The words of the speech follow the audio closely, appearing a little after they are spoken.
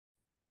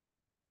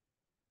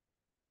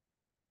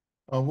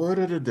Our word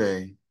of the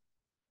day.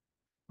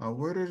 Our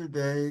word of the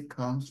day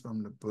comes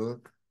from the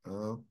book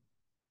of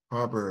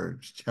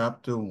Proverbs,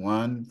 chapter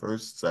 1,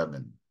 verse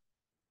 7.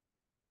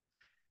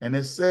 And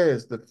it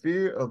says, the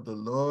fear of the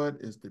Lord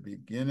is the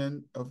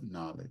beginning of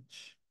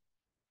knowledge,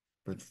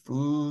 but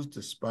fools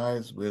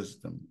despise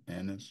wisdom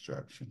and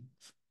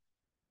instructions.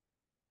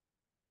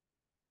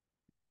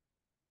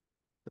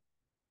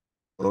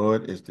 The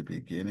Lord is the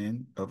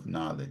beginning of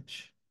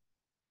knowledge,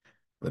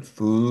 but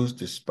fools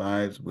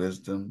despise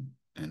wisdom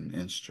and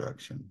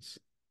instructions.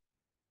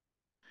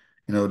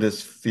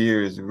 This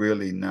fear is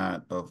really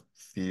not of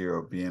fear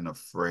or being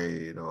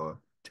afraid or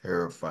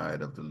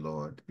terrified of the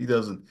Lord. He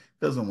doesn't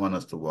want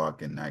us to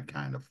walk in that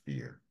kind of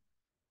fear.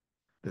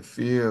 The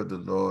fear of the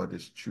Lord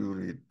is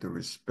truly the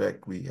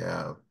respect we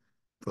have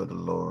for the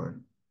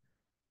Lord.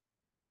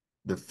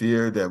 The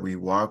fear that we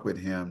walk with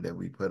him, that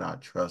we put our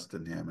trust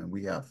in him and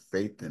we have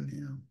faith in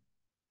him,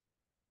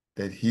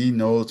 that he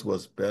knows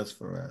what's best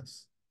for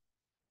us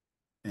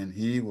and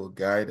he will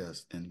guide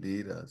us and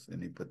lead us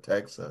and he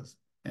protects us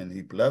and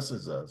he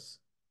blesses us.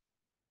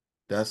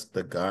 That's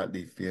the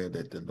godly fear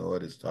that the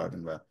Lord is talking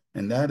about.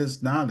 And that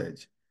is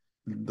knowledge.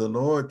 The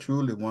Lord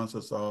truly wants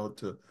us all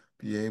to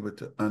be able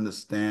to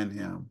understand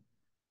him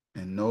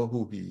and know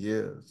who he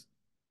is.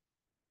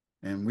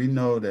 And we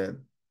know that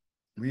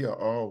we are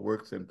all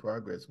works in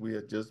progress. We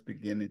are just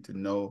beginning to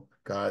know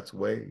God's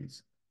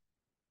ways.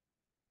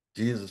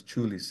 Jesus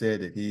truly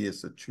said that he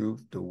is the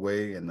truth, the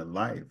way, and the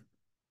life.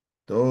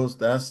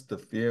 That's the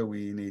fear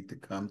we need to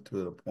come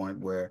to the point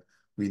where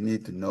we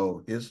need to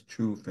know his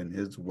truth and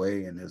his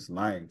way and his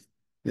life.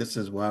 This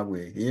is why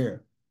we're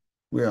here.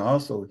 We're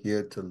also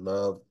here to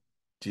love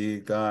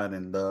God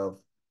and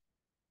love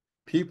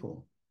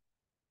people.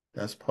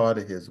 That's part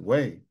of his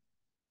way.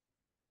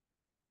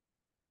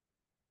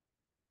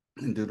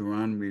 In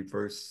Deuteronomy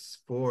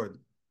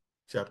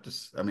chapter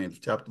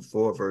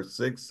 4, verse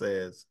 6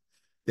 says,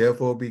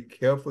 therefore be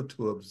careful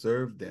to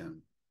observe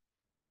them,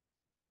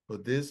 for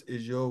this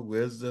is your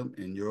wisdom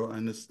and your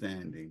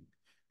understanding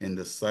in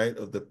the sight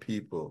of the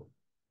people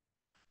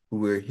who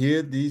will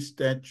hear these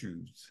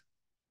statutes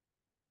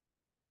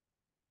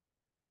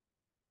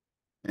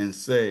and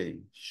say,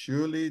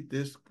 surely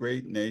this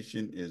great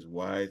nation is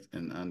wise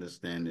and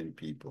understanding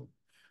people.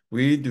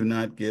 We do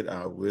not get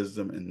our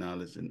wisdom and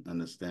knowledge and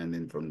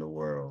understanding from the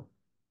world.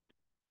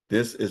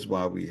 This is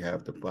why we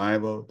have the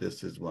Bible.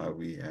 This is why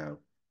we have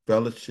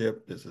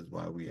fellowship. This is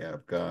why we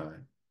have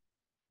God.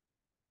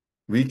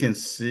 We can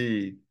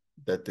see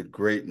that the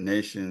great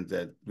nations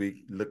that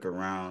we look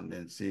around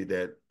and see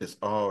that it's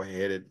all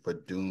headed for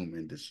doom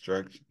and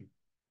destruction.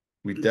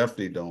 We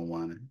definitely don't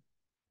want to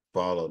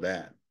follow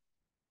that.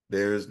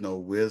 There is no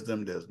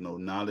wisdom, there's no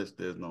knowledge,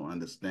 there's no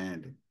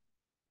understanding.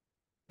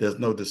 There's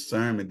no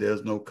discernment,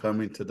 there's no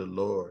coming to the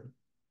Lord.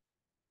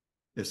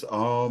 It's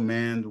all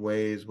man's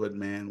ways, what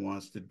man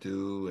wants to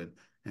do,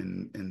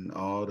 and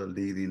all the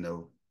leading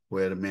of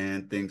where the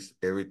man thinks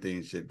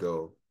everything should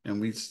go. And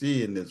we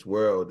see in this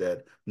world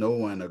that no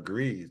one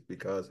agrees,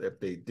 because if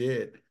they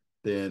did,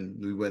 then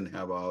we wouldn't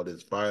have all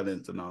this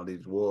violence and all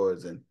these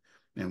wars, and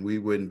we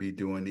wouldn't be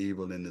doing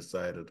evil in the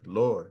sight of the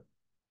Lord.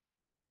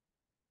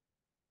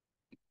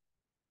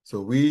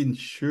 So we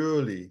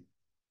surely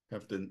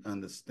have to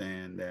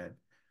understand that,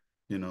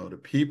 the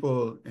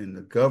people in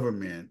the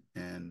government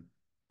and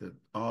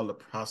all the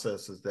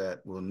processes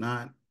that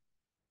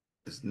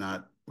is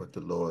not what the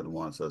Lord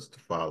wants us to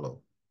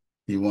follow.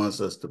 He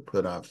wants us to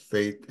put our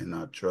faith and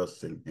our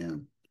trust in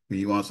him.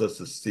 He wants us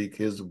to seek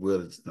his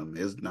wisdom,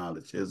 his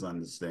knowledge, his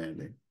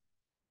understanding.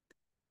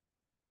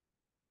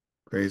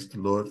 Praise the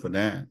Lord for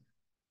that.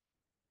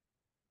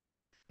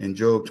 In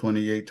Job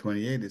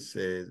 28:28, it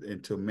says,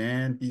 and to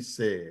man he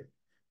said,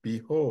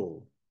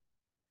 behold,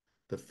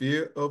 the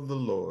fear of the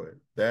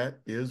Lord, that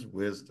is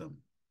wisdom,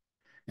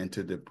 and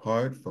to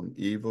depart from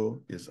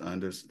evil is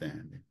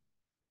understanding.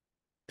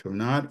 To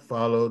not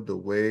follow the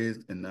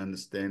ways and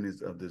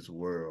understandings of this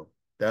world,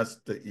 that's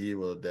the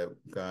evil that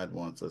God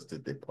wants us to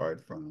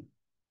depart from.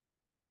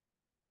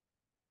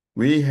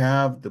 We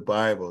have the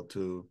Bible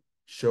to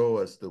show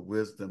us the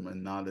wisdom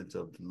and knowledge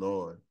of the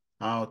Lord,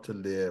 how to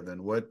live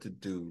and what to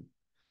do.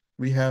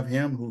 We have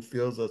him who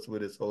fills us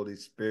with his Holy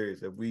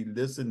Spirit. If we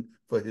listen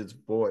for his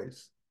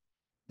voice,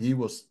 he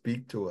will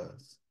speak to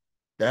us.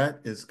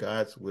 That is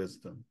God's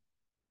wisdom.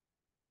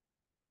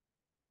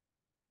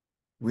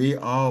 We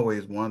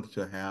always want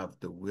to have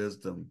the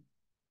wisdom,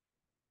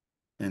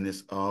 and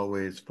it's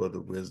always for the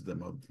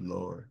wisdom of the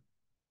Lord.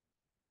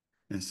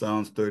 In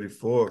Psalms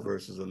 34,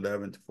 verses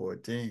 11 to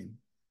 14,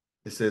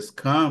 it says,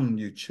 come,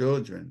 you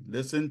children,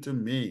 listen to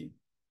me,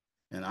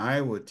 and I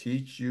will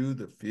teach you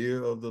the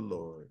fear of the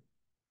Lord.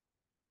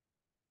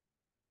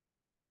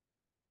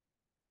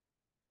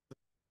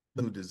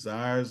 Who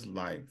desires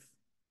life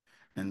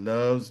and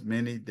loves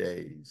many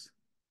days,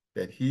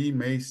 that he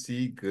may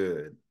see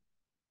good.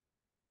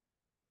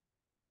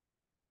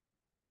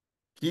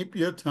 Keep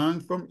your tongue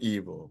from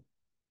evil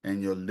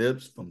and your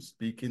lips from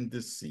speaking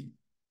deceit.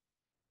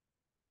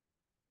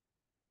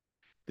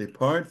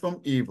 Depart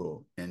from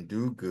evil and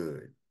do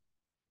good.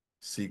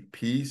 Seek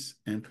peace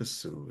and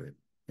pursue it.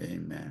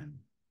 Amen.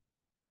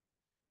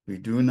 We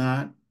do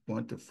not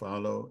want to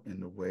follow in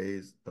the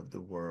ways of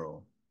the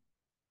world.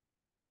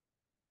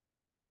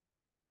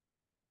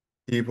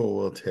 People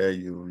will tell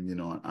you,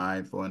 an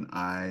eye for an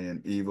eye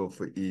and evil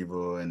for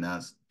evil, and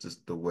that's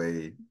just the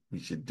way we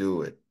should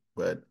do it.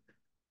 But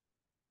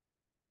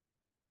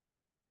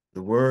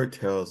the word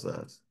tells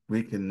us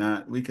we can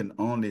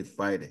only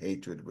fight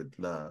hatred with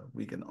love.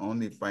 We can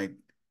only fight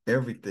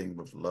everything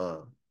with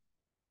love.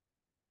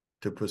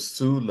 To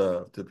pursue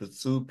love, to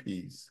pursue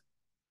peace,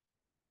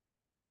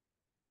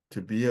 to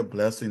be a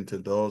blessing to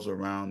those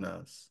around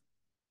us,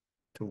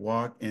 to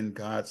walk in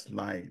God's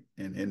light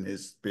and in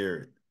his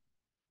spirit.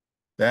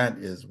 That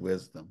is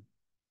wisdom.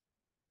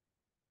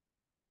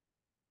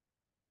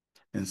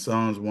 In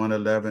Psalms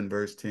 111,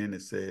 verse 10,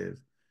 it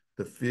says,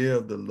 "The fear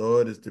of the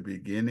Lord is the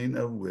beginning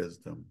of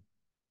wisdom.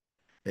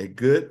 A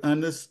good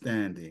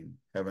understanding,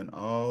 having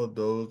all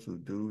those who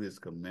do his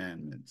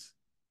commandments.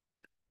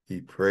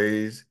 His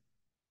praise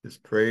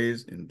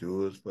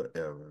endures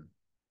forever."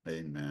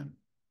 Amen.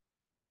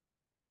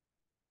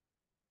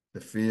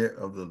 The fear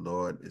of the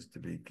Lord is the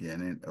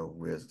beginning of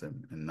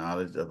wisdom, and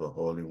knowledge of the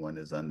Holy One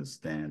is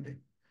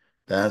understanding.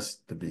 That's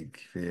the big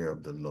fear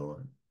of the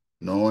Lord,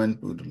 knowing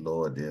who the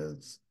Lord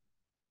is.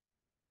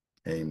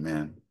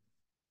 Amen.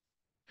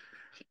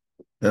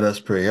 Let us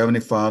pray. Heavenly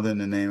Father, in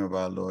the name of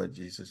our Lord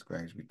Jesus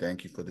Christ, we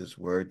thank you for this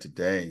word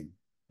today.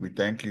 We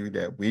thank you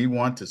that we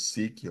want to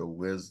seek your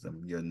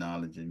wisdom, your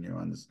knowledge, and your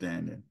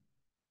understanding.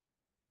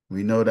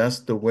 We know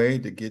that's the way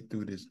to get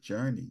through this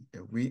journey.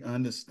 If we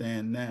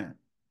understand that,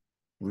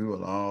 we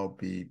will all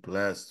be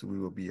blessed. We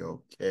will be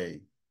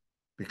okay,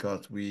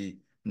 because we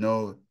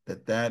know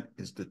that that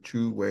is the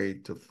true way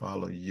to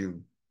follow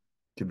you,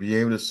 to be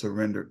able to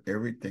surrender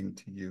everything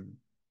to you,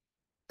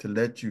 to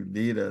let you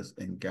lead us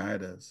and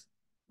guide us.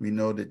 We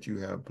know that you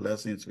have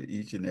blessings for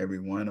each and every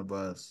one of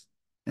us,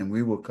 and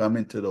we will come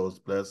into those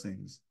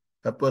blessings.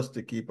 Help us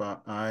to keep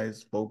our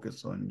eyes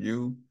focused on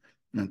you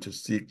and to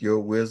seek your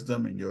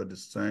wisdom and your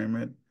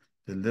discernment,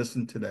 to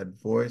listen to that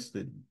voice,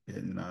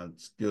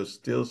 your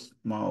still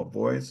small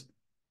voice,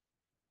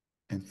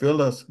 and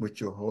fill us with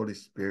your Holy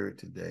Spirit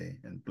today,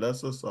 and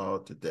bless us all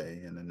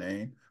today in the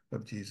name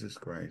of Jesus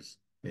Christ.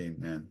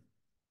 Amen.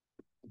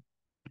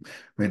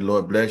 May the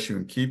Lord bless you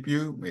and keep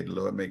you. May the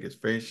Lord make his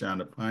face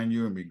shine upon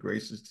you and be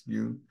gracious to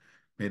you.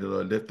 May the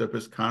Lord lift up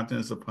his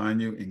countenance upon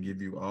you and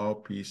give you all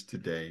peace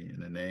today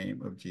in the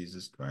name of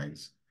Jesus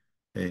Christ.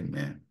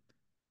 Amen.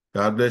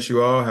 God bless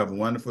you all. Have a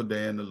wonderful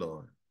day in the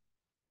Lord.